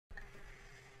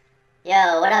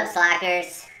Yo, what up,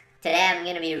 slackers? Today I'm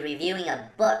going to be reviewing a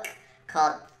book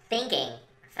called Thinking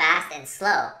Fast and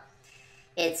Slow.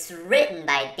 It's written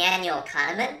by Daniel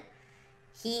Kahneman.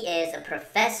 He is a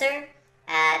professor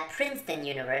at Princeton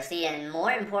University, and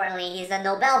more importantly, he's a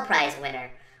Nobel Prize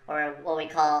winner, or what we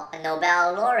call a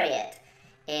Nobel laureate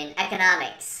in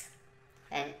economics.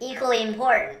 And equally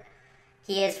important,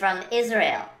 he is from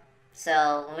Israel.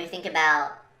 So when we think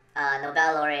about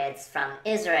Nobel laureates from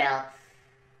Israel,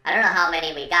 I don't know how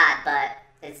many we got, but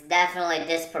it's definitely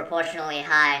disproportionately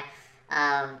high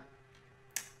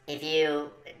if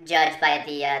you judge by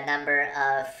the number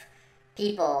of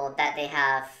people that they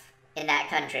have in that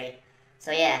country.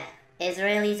 So yeah,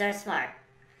 Israelis are smart.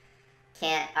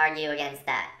 Can't argue against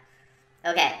that.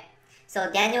 Okay,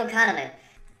 so Daniel Kahneman,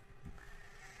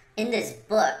 in this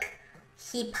book,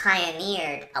 he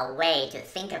pioneered a way to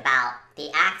think about the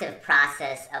active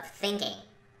process of thinking.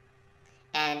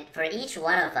 And for each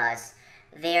one of us,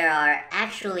 there are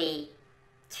actually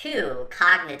two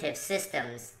cognitive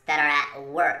systems that are at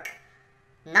work.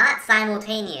 Not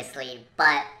simultaneously,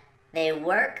 but they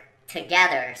work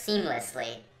together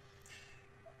seamlessly.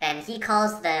 And he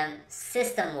calls them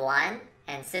System 1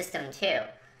 and System 2.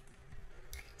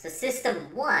 So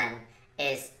System 1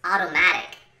 is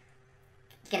automatic.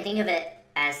 You can think of it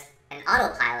as an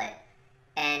autopilot.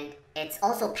 And it's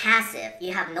also passive.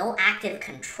 You have no active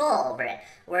control over it.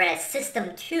 Whereas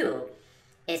System 2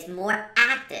 is more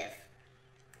active.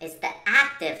 It's the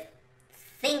active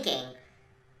thinking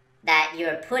that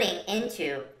you're putting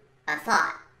into a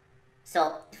thought.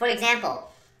 So, for example,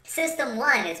 System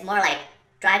 1 is more like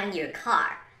driving your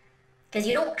car. Because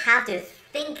you don't have to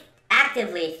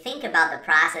actively think about the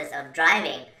process of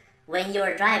driving when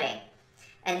you're driving.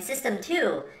 And System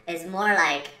 2 is more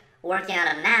like working on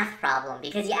a math problem,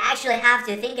 because you actually have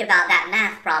to think about that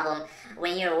math problem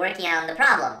when you're working on the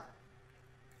problem.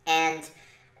 And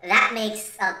that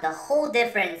makes up the whole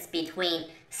difference between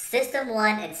System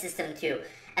 1 and System 2.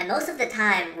 And most of the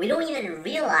time, we don't even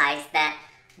realize that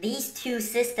these two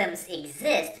systems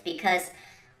exist because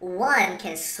one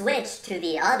can switch to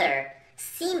the other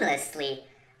seamlessly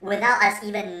without us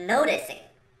even noticing.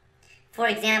 For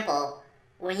example,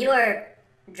 when you are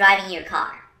driving your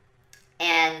car,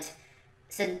 and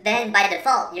so then by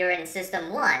default, you're in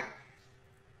System 1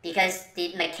 because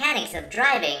the mechanics of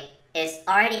driving is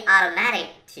already automatic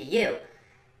to you.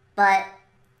 But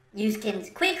you can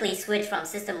quickly switch from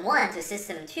System 1 to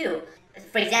System 2.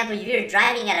 For example, if you're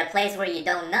driving at a place where you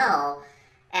don't know,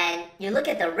 and you look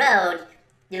at the road,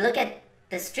 you look at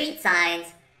the street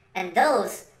signs, and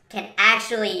those can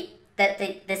actually,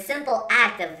 the simple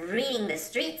act of reading the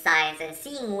street signs and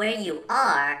seeing where you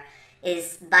are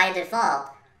is by default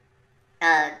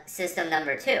system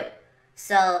number 2.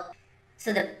 So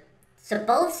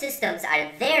both systems are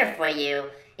there for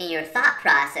you in your thought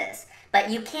process,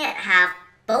 but you can't have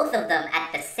both of them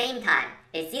at the same time.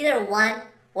 It's either one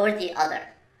or the other.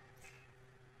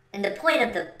 And the point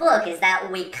of the book is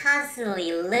that we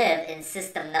constantly live in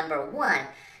system number 1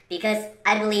 because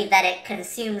I believe that it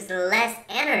consumes less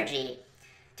energy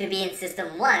to be in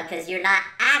System 1 because you're not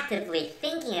actively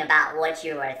thinking about what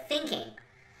you are thinking.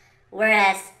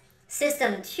 Whereas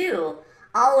System 2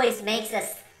 always makes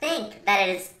us think that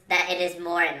it is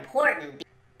more important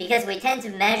because we tend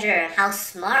to measure how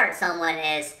smart someone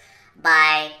is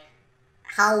by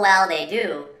how well they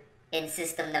do in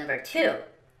System number 2.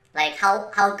 Like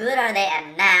how good are they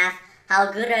at math,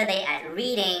 how good are they at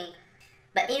reading.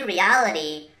 But in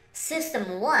reality,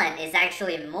 System 1 is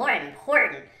actually more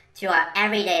important to our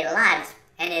everyday lives,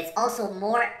 and it's also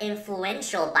more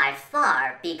influential by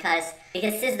far because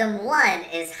System 1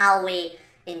 is how we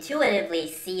intuitively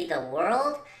see the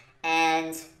world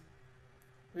and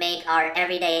make our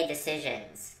everyday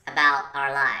decisions about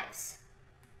our lives.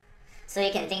 So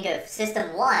you can think of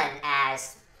System 1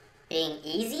 as being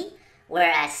easy,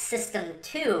 whereas System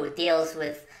 2 deals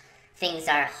with things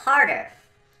that are harder.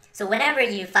 So whenever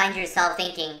you find yourself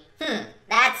thinking,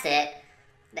 that's it,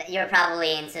 you're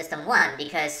probably in System 1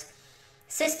 because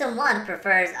System 1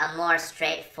 prefers a more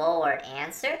straightforward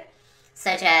answer,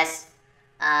 such as,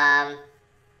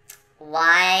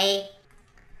 why?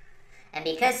 And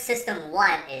because System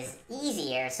 1 is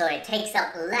easier, so it takes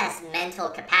up less mental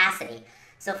capacity.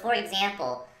 So for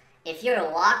example, if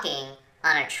you're walking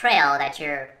on a trail that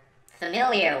you're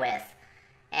familiar with,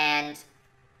 and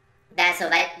so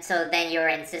then you're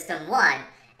in System 1,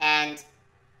 and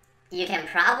you can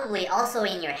probably also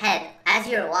in your head, as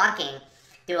you're walking,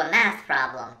 do a math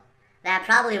problem. That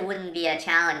probably wouldn't be a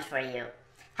challenge for you.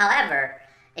 However,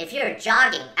 if you're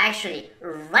jogging, actually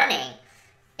running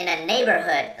in a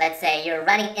neighborhood, let's say you're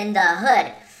running in the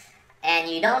hood, and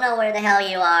you don't know where the hell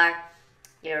you are,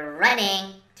 you're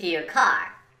running to your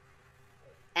car.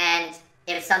 And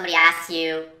if somebody asks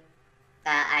you,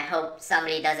 I hope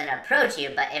somebody doesn't approach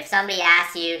you, but if somebody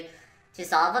asks you to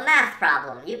solve a math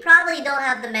problem, you probably don't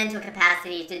have the mental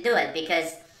capacity to do it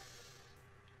because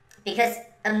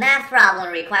a math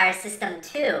problem requires system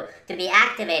 2 to be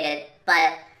activated,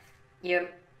 but your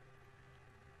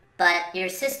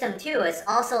system 2 is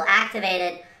also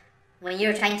activated when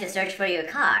you're trying to search for your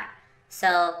car.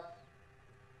 So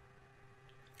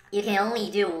you can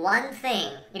only do one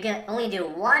thing. You can only do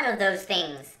one of those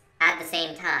things at the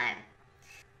same time.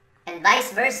 And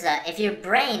vice versa, if your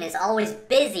brain is always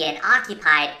busy and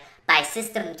occupied by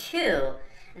system 2,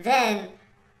 then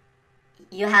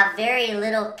you have very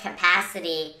little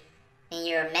capacity in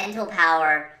your mental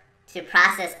power to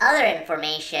process other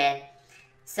information.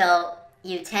 So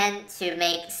you tend to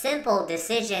make simple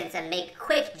decisions and make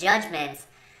quick judgments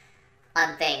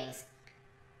on things.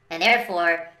 And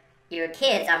therefore, your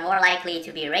kids are more likely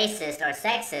to be racist or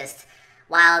sexist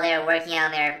while they're working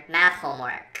on their math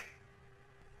homework.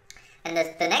 And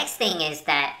the next thing is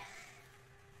that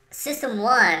System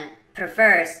 1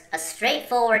 prefers a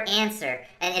straightforward answer,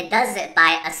 and it does it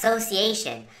by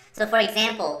association. So for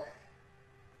example,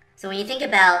 so when you think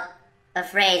about a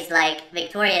phrase like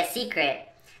Victoria's Secret,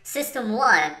 System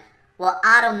 1 will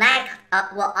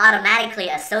automatically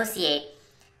associate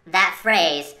that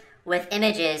phrase with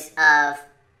images of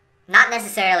not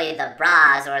necessarily the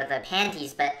bras or the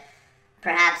panties, but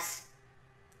perhaps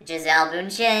Giselle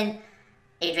Bündchen,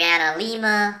 Adriana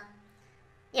Lima,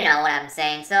 you know what I'm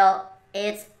saying. So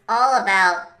it's all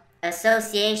about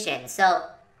association. So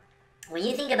when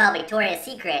you think about Victoria's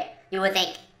Secret, you would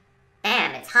think,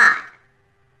 damn, it's hot,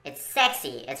 it's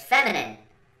sexy, it's feminine.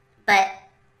 But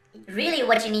really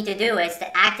what you need to do is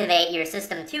to activate your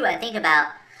system 2 and think about,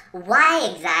 why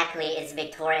exactly is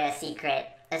Victoria's Secret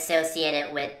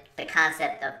associated with the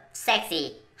concept of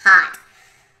sexy, hot?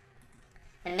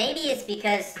 And maybe it's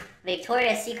because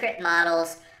Victoria's Secret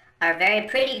models are very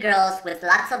pretty girls with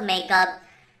lots of makeup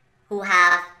who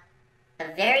have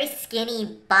a very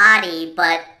skinny body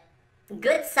but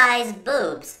good-sized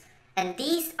boobs. And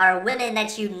these are women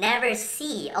that you never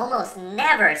see, almost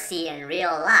never see in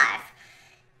real life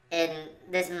in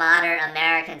this modern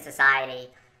American society.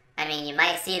 I mean, you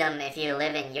might see them if you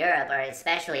live in Europe, or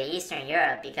especially Eastern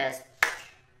Europe, because,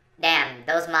 damn,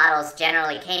 those models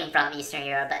generally came from Eastern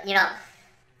Europe. But, you know,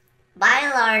 by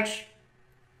and large,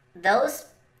 those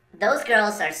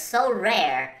girls are so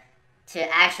rare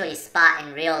to actually spot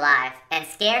in real life, and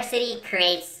scarcity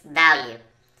creates value.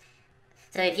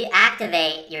 So if you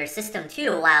activate your system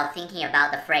 2 while thinking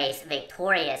about the phrase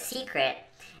Victoria's Secret,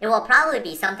 it will probably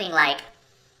be something like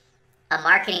a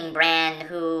marketing brand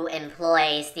who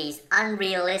employs these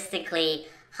unrealistically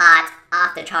hot,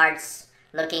 off-the-charts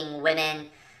looking women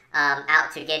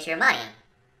out to get your money.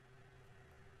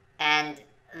 And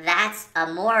that's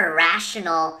a more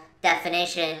rational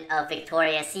definition of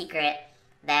Victoria's Secret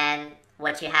than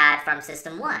what you had from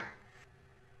System 1.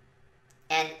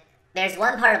 And there's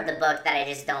one part of the book that I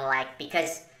just don't like,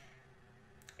 because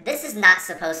this is not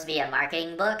supposed to be a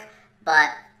marketing book, but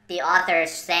the author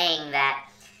is saying that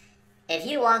if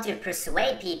you want to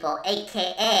persuade people,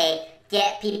 aka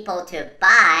get people to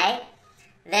buy,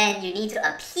 then you need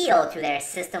to appeal to their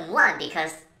System 1,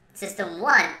 because System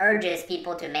 1 urges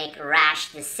people to make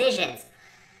rash decisions.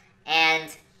 And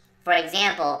for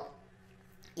example,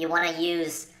 you want to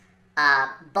use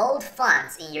bold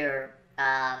fonts in your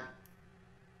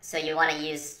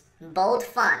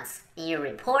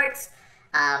reports,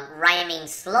 rhyming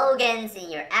slogans in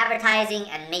your advertising,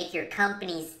 and make your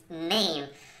company's name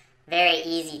very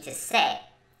easy to say.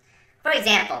 For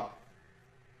example,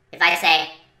 if I say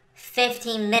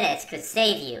 15 minutes could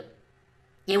save you,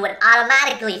 you would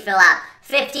automatically fill out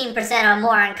 15% or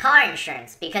more on car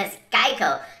insurance, because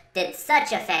Geico did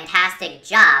such a fantastic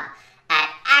job at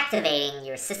activating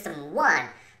your System 1.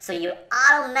 So you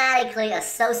automatically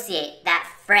associate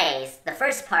that phrase, the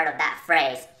first part of that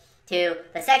phrase, to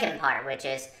the second part, which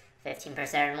is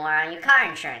 15% or more on your car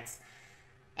insurance.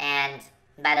 And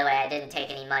by the way, I didn't take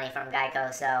any money from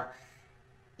Geico, so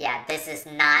yeah, this is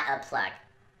not a plug.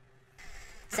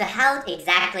 So how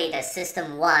exactly does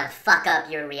System 1 fuck up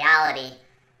your reality?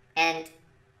 And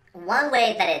one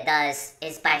way that it does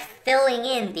is by filling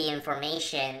in the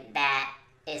information that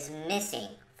is missing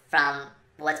from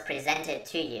what's presented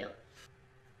to you.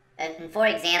 And for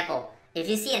example, if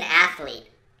you see an athlete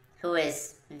who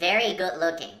is very good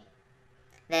looking,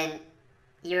 then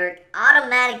you're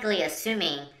automatically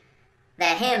assuming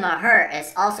that him or her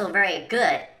is also very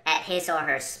good at his or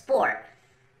her sport.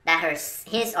 that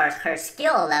his or her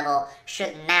skill level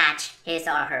should match his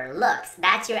or her looks.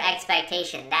 That's your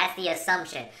expectation. That's the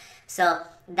assumption. So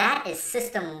that is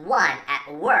system one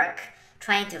at work,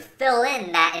 trying to fill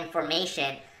in that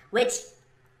information, which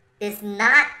is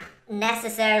not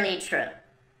necessarily true.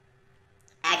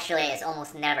 Actually, it's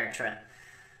almost never true,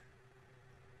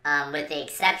 with the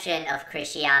exception of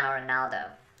Cristiano Ronaldo.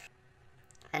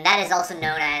 And that is also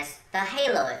known as the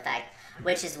halo effect,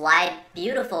 which is why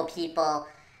beautiful people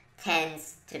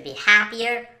tends to be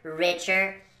happier,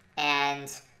 richer,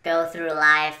 and go through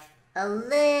life a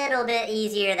little bit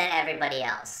easier than everybody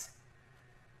else.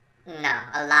 No,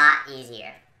 a lot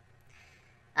easier.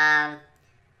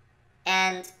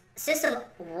 And system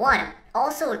one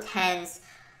also tends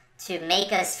to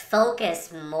make us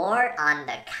focus more on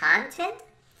the content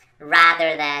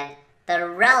rather than the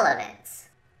relevance.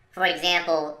 For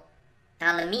example,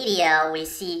 on the media, we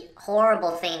see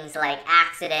horrible things like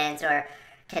accidents or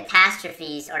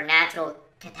catastrophes or natural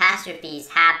catastrophes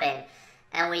happen,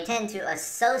 and we tend to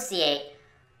associate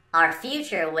our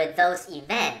future with those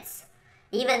events,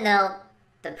 even though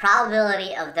the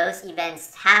probability of those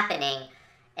events happening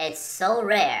is so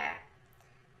rare.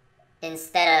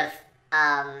 Instead of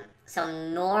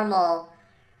some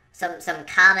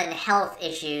common health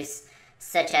issues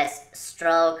such as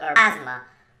stroke or asthma,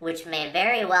 which may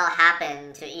very well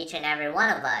happen to each and every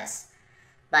one of us.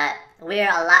 But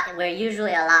we're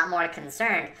usually a lot more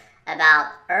concerned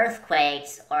about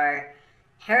earthquakes or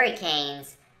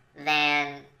hurricanes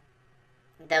than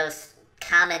those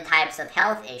common types of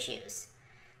health issues.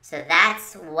 So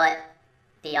that's what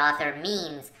the author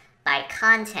means by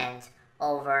content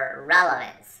over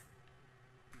relevance.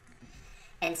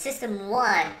 And system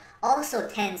one also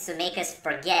tends to make us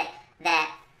forget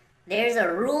that there's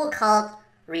a rule called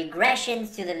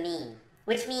regressions to the mean,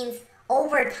 which means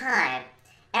over time,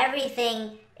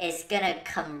 everything is gonna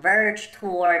converge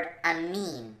toward a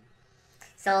mean.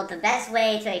 So the best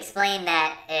way to explain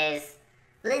that is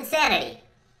Linsanity.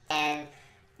 And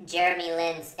Jeremy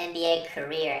Lin's NBA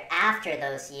career after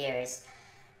those years.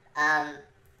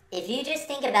 If you just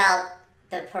think about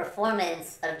the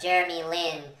performance of Jeremy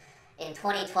Lin in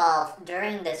 2012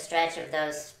 during the stretch of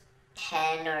those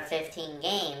 10 or 15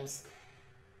 games,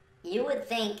 you would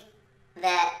think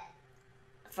that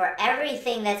for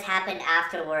everything that's happened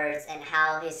afterwards and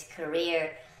how his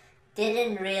career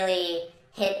didn't really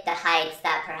hit the heights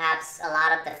that perhaps a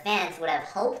lot of the fans would have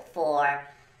hoped for,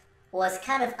 was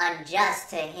kind of unjust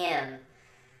to him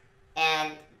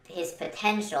and his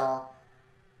potential.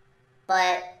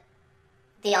 But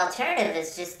the alternative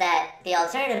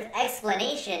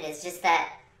explanation is just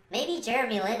that maybe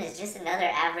Jeremy Lin is just another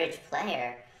average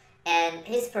player, and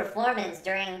his performance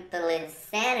during the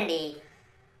Linsanity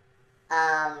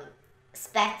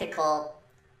spectacle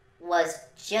was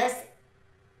just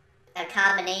a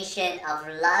combination of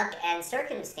luck and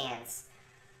circumstance.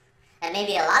 And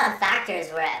maybe a lot of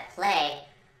factors were at play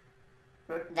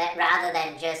that rather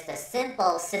than just a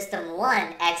simple system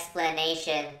one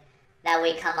explanation that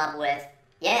we come up with.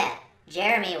 Yeah,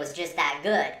 Jeremy was just that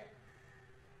good.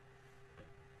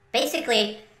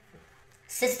 Basically,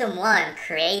 system one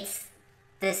creates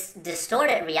this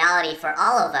distorted reality for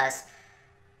all of us,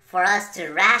 for us to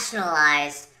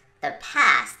rationalize the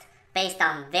past based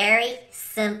on very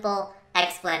simple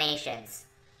explanations.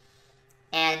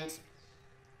 And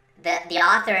the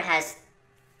author has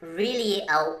really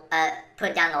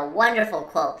put down a wonderful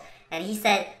quote. And he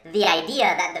said, the idea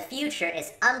that the future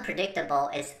is unpredictable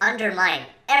is undermined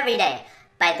every day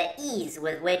by the ease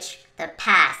with which the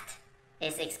past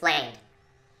is explained.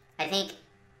 I think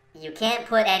you can't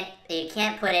put it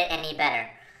any better.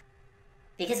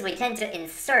 Because we tend to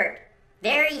insert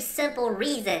very simple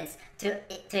reasons to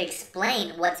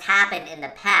explain what's happened in the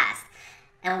past.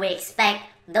 And we expect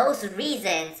those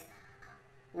reasons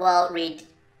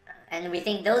and we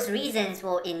think those reasons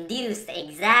will induce the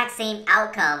exact same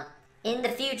outcome in the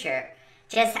future,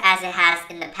 just as it has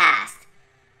in the past.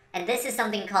 And this is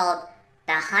something called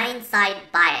the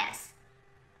hindsight bias.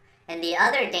 And the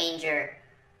other danger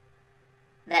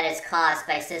that is caused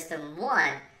by system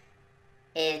one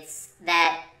is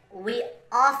that we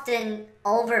often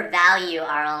overvalue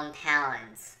our own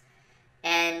talents.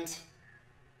 And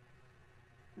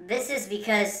this is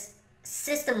because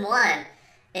system one,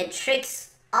 it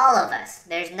tricks all of us.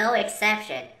 There's no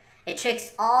exception. It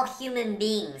tricks all human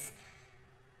beings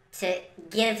to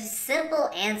give simple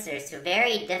answers to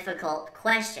very difficult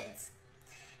questions.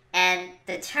 And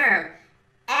the term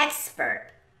expert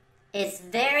is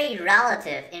very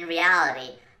relative in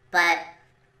reality, but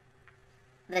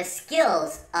the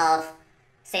skills of,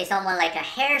 say, someone like a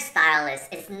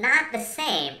hairstylist is not the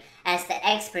same as the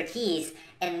expertise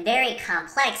in very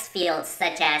complex fields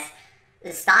such as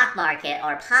the stock market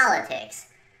or politics,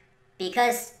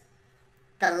 because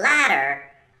the latter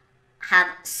have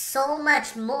so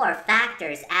much more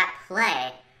factors at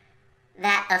play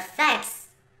that affects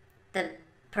the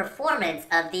performance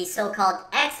of these so-called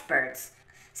experts.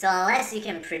 So unless you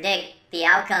can predict the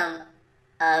outcome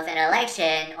of an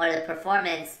election or the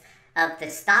performance of the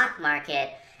stock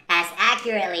market as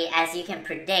accurately as you can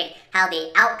predict how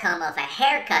the outcome of a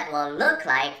haircut will look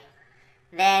like,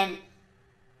 then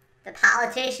the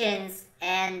politicians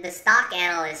and the stock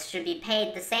analysts should be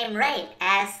paid the same rate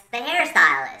as the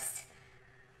hairstylist.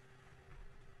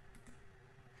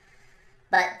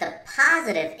 But the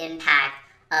positive impact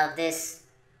of this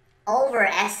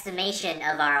overestimation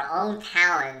of our own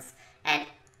talents and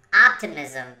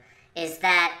optimism is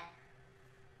that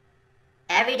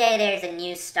every day there's a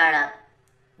new startup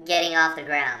getting off the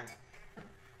ground.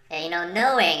 And,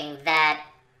 knowing that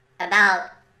about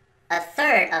a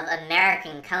third of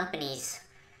American companies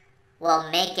will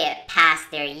make it past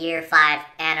their year 5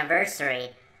 anniversary,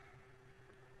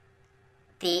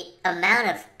 the amount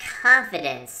of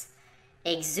confidence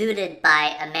exuded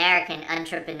by American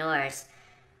entrepreneurs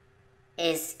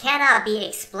cannot be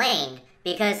explained,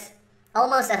 because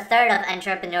almost a third of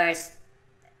entrepreneurs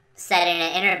said in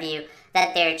an interview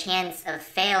that their chance of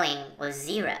failing was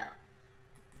 0.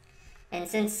 And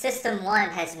since System 1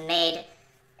 has made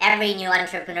every new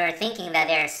entrepreneur thinking that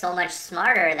they're so much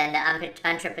smarter than the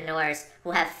entrepreneurs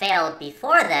who have failed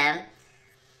before them,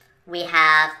 we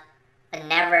have a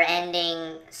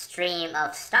never-ending stream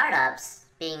of startups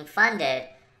being funded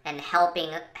and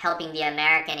helping the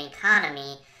American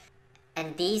economy.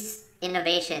 And these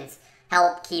innovations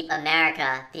help keep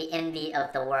America the envy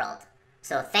of the world.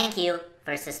 So thank you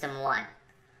for System 1.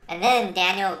 And then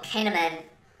Daniel Kahneman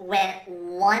went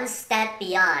one step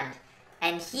beyond,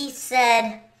 and he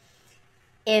said,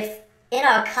 if in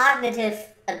our cognitive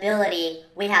ability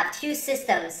we have 2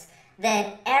 systems,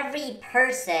 then every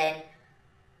person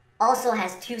also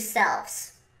has 2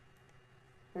 selves.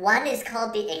 One is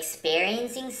called the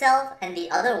experiencing self, and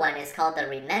the other one is called the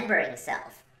remembering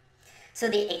self. So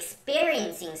the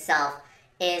experiencing self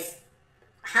is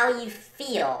how you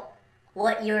feel,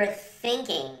 what you're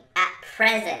thinking at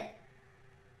present.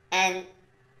 And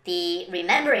the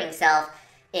remembering self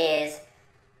is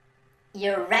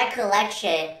your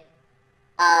recollection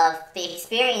of the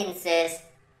experiences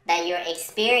that your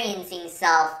experiencing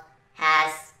self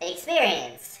has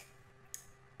experienced.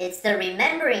 It's the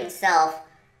remembering self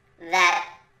that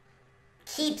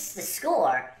keeps the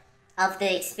score of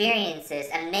the experiences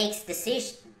and makes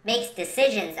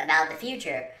decisions about the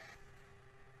future.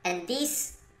 And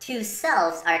these 2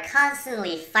 selves are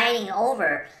constantly fighting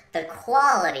over the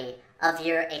quality of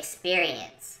your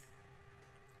experience.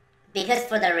 Because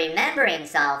for the remembering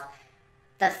self,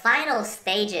 the final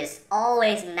stages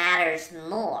always matters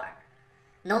more.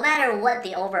 No matter what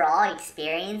the overall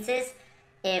experience is,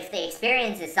 if the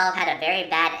experience itself had a very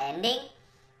bad ending,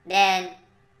 then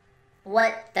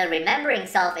what the remembering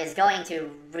self is going to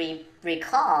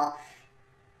recall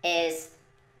is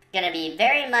going to be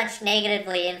very much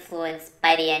negatively influenced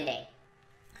by the ending.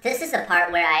 This is the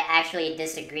part where I actually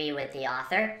disagree with the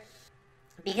author.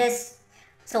 Because,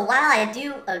 so while I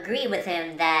do agree with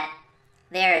him that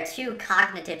there are 2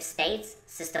 cognitive states,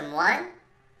 System 1,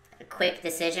 quick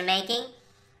decision making,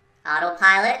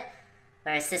 autopilot,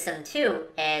 whereas System 2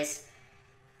 is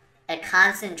a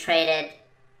concentrated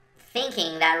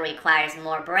thinking that requires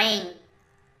more brain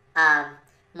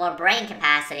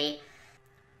capacity.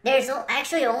 There's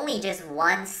actually only just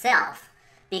one self,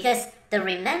 because the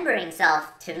remembering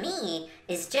self, to me,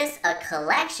 is just a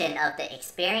collection of the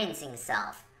experiencing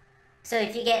self. So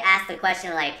if you get asked the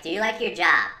question like, do you like your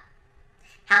job?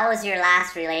 How was your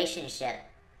last relationship?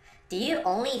 Do you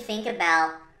only think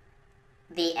about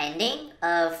the ending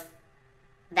of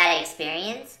that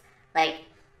experience? Like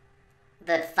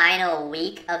the final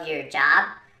week of your job,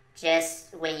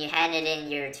 just when you handed in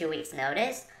your 2 weeks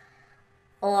notice?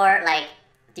 Or like,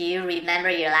 do you remember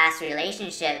your last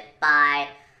relationship by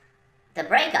the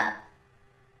breakup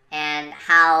and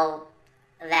how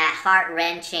that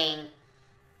heart-wrenching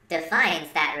defines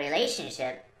that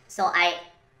relationship? So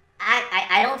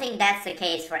I don't think that's the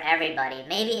case for everybody.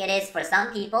 Maybe it is for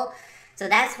some people. So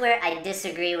that's where I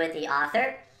disagree with the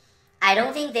author. I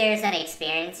don't think there's an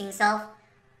experiencing self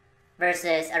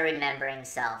versus a remembering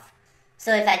self.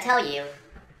 So if I tell you,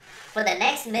 for the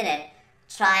next minute,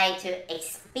 try to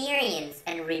experience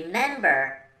and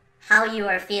remember how you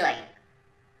are feeling.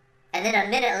 And then a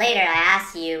minute later, I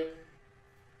ask you,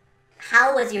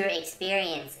 how was your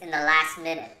experience in the last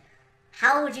minute?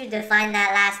 how would you define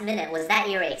that last minute? Was that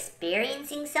your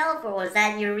experiencing self or was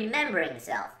that your remembering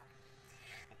self?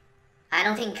 I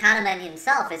don't think Kahneman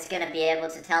himself is going to be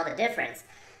able to tell the difference.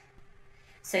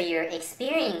 So your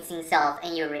experiencing self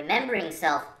and your remembering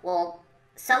self will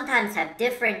sometimes have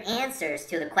different answers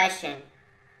to the question,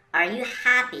 are you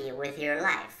happy with your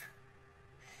life?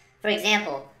 For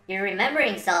example, your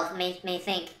remembering self may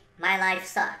think, my life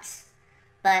sucks.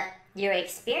 But your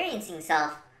experiencing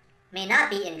self may not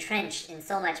be entrenched in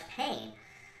so much pain.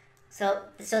 So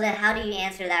then how do you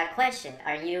answer that question?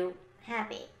 Are you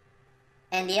happy?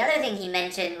 And the other thing he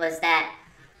mentioned was that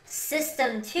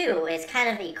system 2 is kind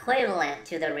of equivalent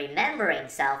to the remembering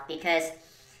self because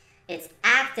it's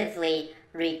actively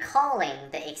recalling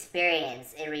the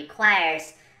experience. It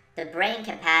requires the brain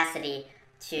capacity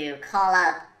to call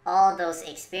up all those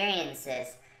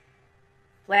experiences.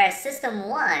 Whereas system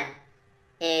 1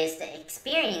 is the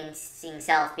experiencing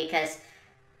self because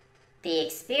the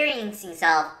experiencing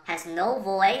self has no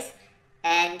voice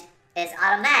and it's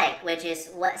automatic, which is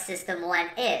what system 1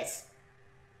 is.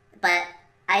 But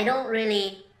I don't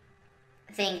really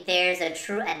think there's a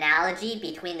true analogy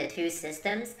between the two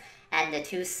systems and the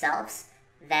two selves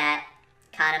that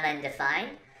Kahneman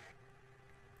defined.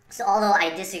 So although I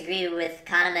disagree with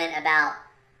Kahneman about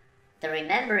the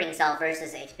remembering self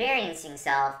versus experiencing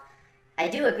self, I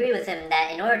do agree with him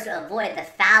that in order to avoid the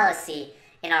fallacy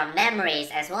in our memories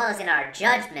as well as in our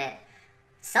judgment,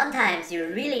 sometimes you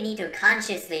really need to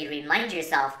consciously remind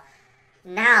yourself,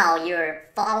 now you're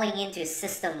falling into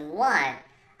system 1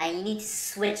 and you need to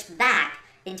switch back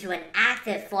into an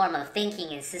active form of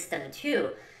thinking in system 2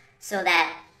 so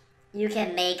that you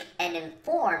can make an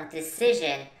informed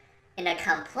decision in a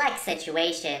complex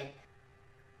situation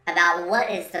about what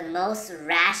is the most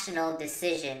rational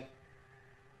decision.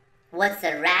 What's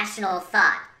the rational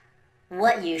thought?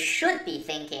 What you should be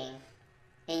thinking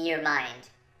in your mind.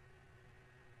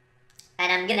 And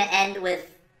I'm going to end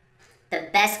with the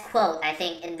best quote, I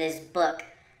think, in this book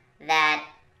that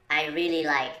I really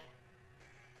like.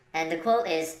 And the quote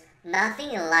is,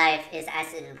 "Nothing in life is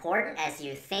as important as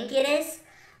you think it is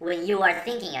when you are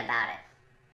thinking about it."